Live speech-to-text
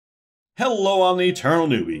Hello, I'm the Eternal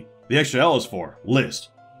Newbie. The extra L is for list,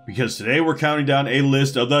 because today we're counting down a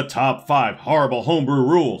list of the top 5 horrible homebrew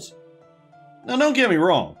rules. Now don't get me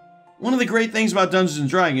wrong, one of the great things about Dungeons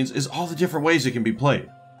 & Dragons is all the different ways it can be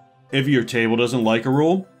played. If your table doesn't like a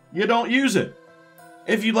rule, you don't use it.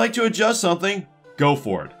 If you'd like to adjust something, go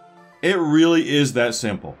for it. It really is that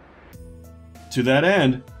simple. To that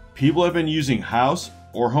end, people have been using house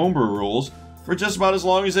or homebrew rules for just about as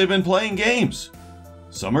long as they've been playing games.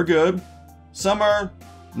 Some are good, some are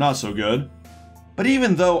not so good. But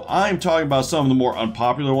even though I'm talking about some of the more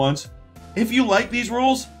unpopular ones, if you like these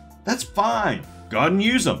rules, that's fine. Go ahead and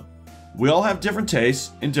use them. We all have different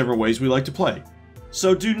tastes and different ways we like to play.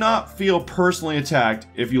 So do not feel personally attacked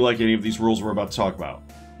if you like any of these rules we're about to talk about.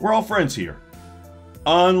 We're all friends here.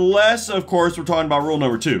 Unless, of course, we're talking about rule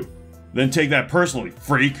number 2. Then take that personally,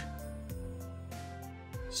 freak.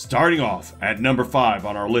 Starting off at number 5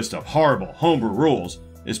 on our list of horrible homebrew rules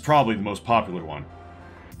is probably the most popular one.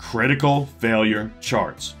 Critical failure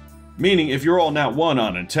charts. Meaning if you're all nat 1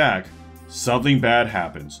 on an attack, something bad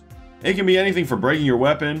happens. It can be anything from breaking your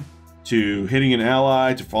weapon, to hitting an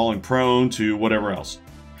ally, to falling prone, to whatever else.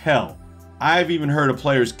 Hell, I've even heard of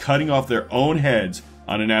players cutting off their own heads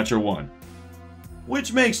on a natural 1.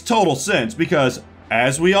 Which makes total sense because,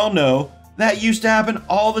 as we all know, that used to happen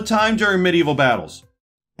all the time during medieval battles.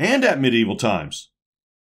 And at medieval times.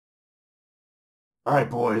 Alright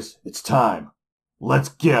boys, it's time. Let's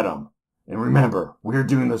get 'em. And remember, we're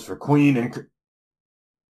doing this for Queen and...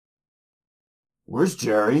 Where's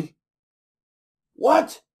Jerry?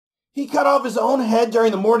 What? He cut off his own head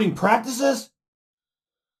during the morning practices?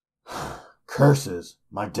 Curses.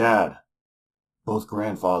 My dad. Both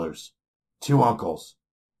grandfathers. 2 uncles.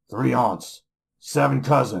 3 aunts. 7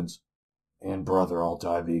 cousins. And brother all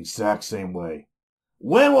died the exact same way.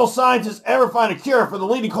 When will scientists ever find a cure for the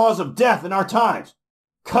leading cause of death in our times?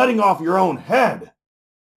 Cutting off your own head.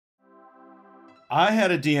 I had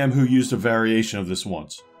a DM who used a variation of this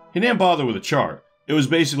once. He didn't bother with a chart. It was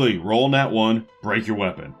basically roll nat 1, break your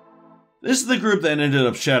weapon. This is the group that ended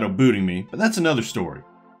up shadow booting me, but that's another story.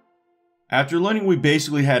 After learning we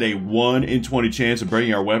basically had a 1 in 20 chance of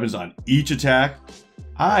breaking our weapons on each attack,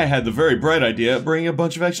 I had the very bright idea of bringing a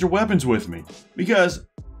bunch of extra weapons with me. Because,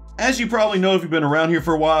 as you probably know if you've been around here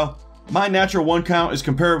for a while, my natural 1 count is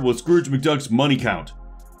comparable with Scrooge McDuck's money count.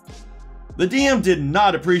 The DM did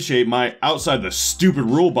not appreciate my outside the stupid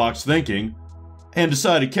rule box thinking, and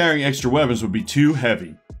decided carrying extra weapons would be too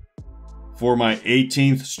heavy for my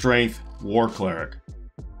 18th strength war cleric.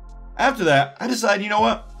 After that, I decided, you know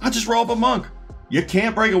what, I'll just roll up a monk. You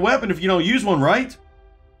can't break a weapon if you don't use one, right?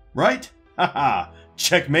 Right? Haha,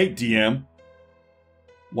 checkmate DM.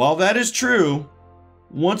 While that is true,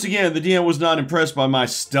 once again, the DM was not impressed by my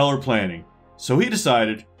stellar planning, so he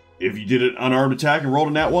decided, if you did an unarmed attack and rolled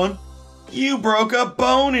a nat 1, you broke a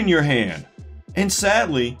bone in your hand. And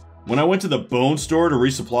sadly, when I went to the bone store to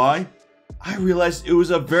resupply, I realized it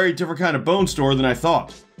was a very different kind of bone store than I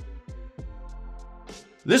thought.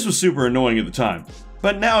 This was super annoying at the time,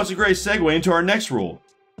 but now it's a great segue into our next rule.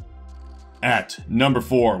 At number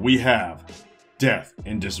 4, we have Death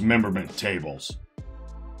and Dismemberment tables.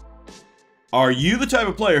 Are you the type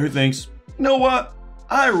of player who thinks, you know what,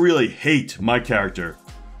 I really hate my character,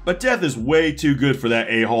 but death is way too good for that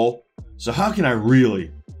a-hole, so how can I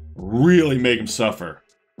really make him suffer?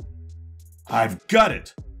 I've got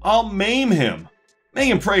it! I'll maim him! Make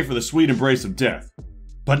him pray for the sweet embrace of death,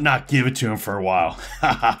 but not give it to him for a while.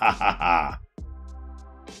 Ha ha ha ha ha!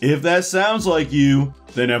 If that sounds like you,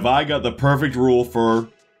 then have I got the perfect rule for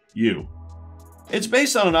you. It's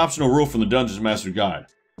based on an optional rule from the Dungeons Master Guide.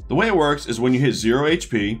 The way it works is when you hit 0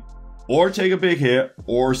 HP, or take a big hit,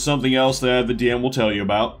 or something else that the DM will tell you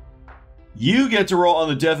about, you get to roll on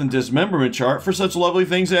the Death and Dismemberment chart for such lovely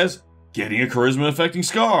things as getting a charisma-affecting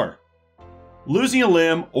scar, losing a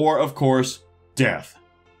limb, or, of course, death.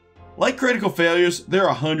 Like critical failures, there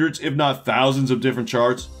are hundreds, if not thousands, of different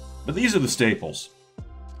charts, but these are the staples.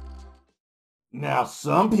 Now,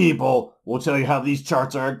 some people will tell you how these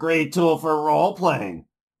charts are a great tool for role-playing,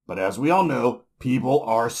 but as we all know, people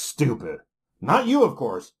are stupid. Not you, of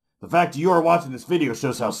course. The fact you are watching this video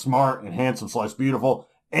shows how smart and handsome/beautiful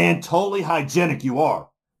and totally hygienic you are.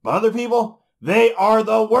 But other people, they are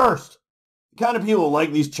the worst. The kind of people who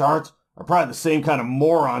like these charts are probably the same kind of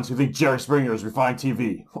morons who think Jerry Springer is refined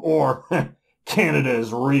TV, or Canada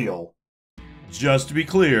is real. Just to be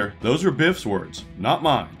clear, those are Biff's words, not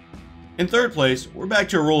mine. In third place, we're back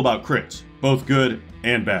to a rule about crits, both good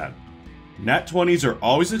and bad. Nat 20s are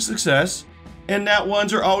always a success, and Nat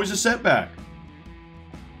 1s are always a setback.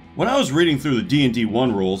 When I was reading through the D&D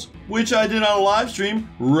 1 rules, which I did on a live stream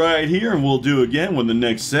right here and will do again when the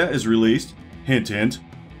next set is released, hint hint,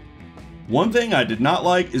 one thing I did not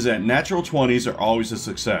like is that natural 20s are always a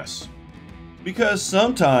success. Because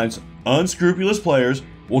sometimes unscrupulous players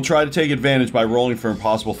will try to take advantage by rolling for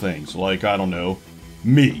impossible things, like, I don't know,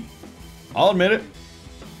 me. I'll admit it,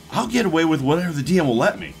 I'll get away with whatever the DM will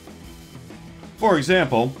let me. For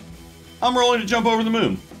example, I'm rolling to jump over the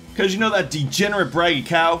moon, because you know that degenerate braggy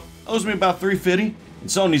cow owes me about $350, and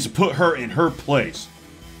someone needs to put her in her place.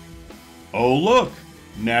 Oh look,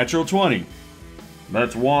 natural 20.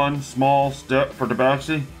 That's one small step for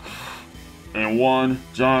tabaxi, and one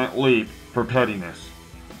giant leap for pettiness.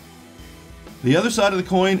 The other side of the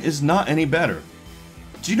coin is not any better.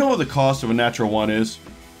 Do you know what the cost of a natural 1 is?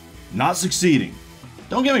 Not succeeding.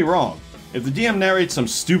 Don't get me wrong, if the DM narrates some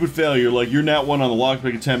stupid failure like your nat 1 on the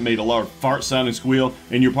lockpick attempt made a loud fart sounding squeal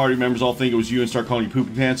and your party members all think it was you and start calling you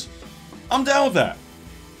poopy pants, I'm down with that.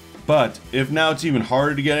 But if now it's even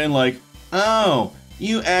harder to get in, like, oh,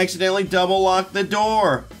 you accidentally double locked the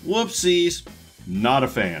door, whoopsies, not a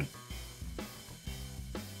fan.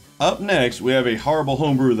 Up next, we have a horrible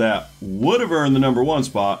homebrew that would have earned the number 1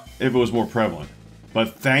 spot if it was more prevalent.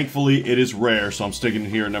 But thankfully it is rare, so I'm sticking it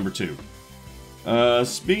here at number 2.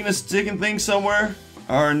 Speaking of sticking things somewhere,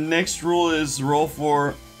 our next rule is roll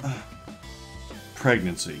for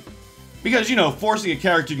pregnancy. Because, you know, forcing a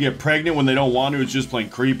character to get pregnant when they don't want to is just plain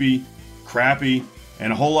creepy, crappy,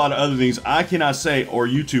 and a whole lot of other things I cannot say or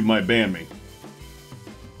YouTube might ban me.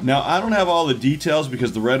 Now, I don't have all the details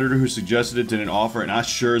because the Redditor who suggested it didn't offer and I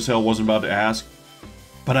sure as hell wasn't about to ask,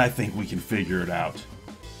 but I think we can figure it out.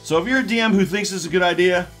 So if you're a DM who thinks it's a good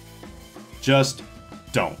idea, just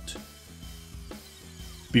don't.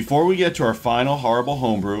 Before we get to our final horrible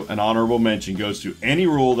homebrew, an honorable mention goes to any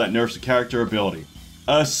rule that nerfs a character ability,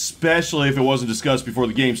 especially if it wasn't discussed before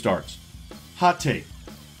the game starts. Hot take.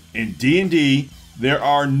 In D&D, there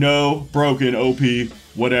are no broken OP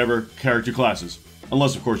whatever character classes,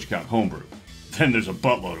 unless of course you count Homebrew. Then there's a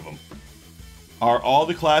buttload of them. Are all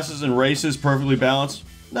the classes and races perfectly balanced?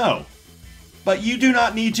 No. But you do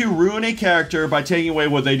not need to ruin a character by taking away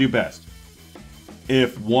what they do best.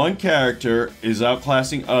 If one character is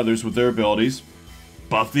outclassing others with their abilities,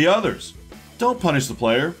 buff the others. Don't punish the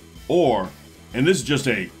player, or, and this is just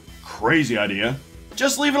a crazy idea,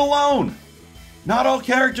 just leave it alone. Not all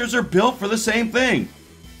characters are built for the same thing.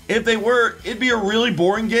 If they were, it'd be a really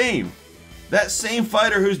boring game. That same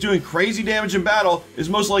fighter who's doing crazy damage in battle is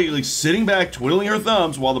most likely sitting back twiddling her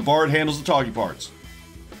thumbs while the bard handles the talky parts.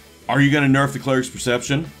 Are you going to nerf the cleric's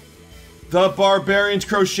perception? The barbarian's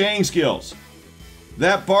crocheting skills?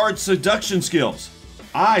 That bard's seduction skills?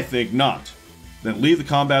 I think not. Then leave the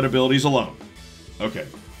combat abilities alone. Okay,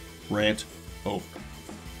 rant over.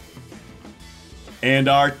 And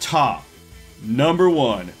our top, number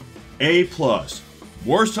 1, A+,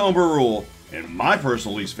 worst homebrew rule, and my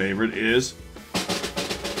personal least favorite is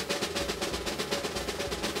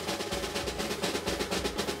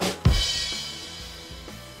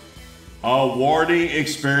awarding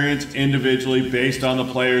experience individually based on the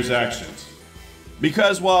player's actions.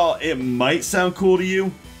 Because while it might sound cool to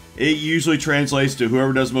you, it usually translates to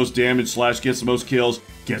whoever does the most damage / gets the most kills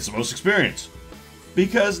gets the most experience.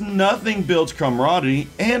 Because nothing builds camaraderie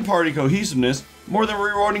and party cohesiveness more than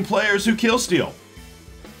rewarding players who kill steal.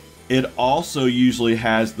 It also usually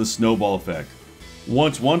has the snowball effect.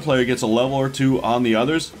 Once one player gets a level or 2 on the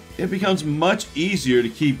others, it becomes much easier to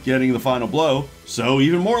keep getting the final blow, so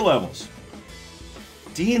even more levels.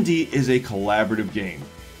 D&D is a collaborative game,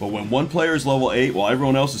 but when one player is level 8 while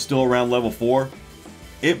everyone else is still around level 4,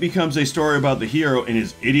 it becomes a story about the hero and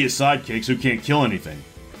his idiot sidekicks who can't kill anything.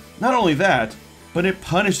 Not only that, but it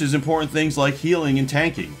punishes important things like healing and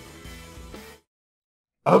tanking.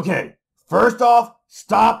 Okay, first off,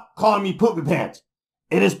 stop calling me poopy pants.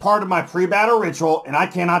 It is part of my pre-battle ritual and I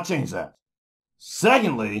cannot change that.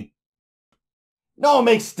 Secondly, no one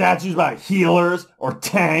makes statues about healers or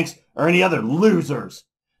tanks or any other losers.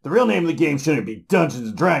 The real name of the game shouldn't be Dungeons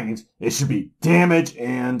and Dragons. It should be damage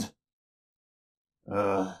and...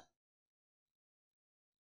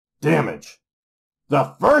 damage.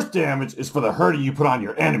 The first damage is for the hurting you put on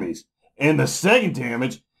your enemies, and the second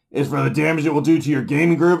damage is for the damage it will do to your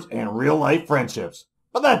gaming groups and real-life friendships.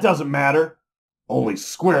 But that doesn't matter. Only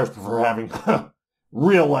squares prefer having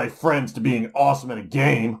real-life friends to being awesome at a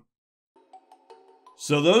game.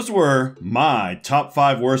 So those were my top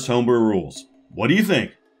 5 worst homebrew rules. What do you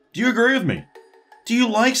think? Do you agree with me? Do you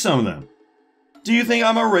like some of them? Do you think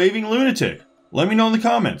I'm a raving lunatic? Let me know in the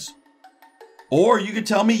comments. Or you could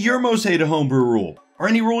tell me your most hated homebrew rule, or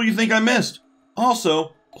any rule you think I missed.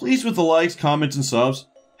 Also, please with the likes, comments, and subs,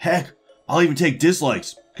 Heck, I'll even take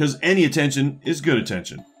dislikes, because any attention is good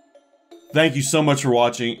attention. Thank you so much for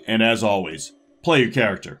watching, and as always, play your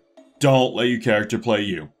character. Don't let your character play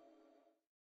you.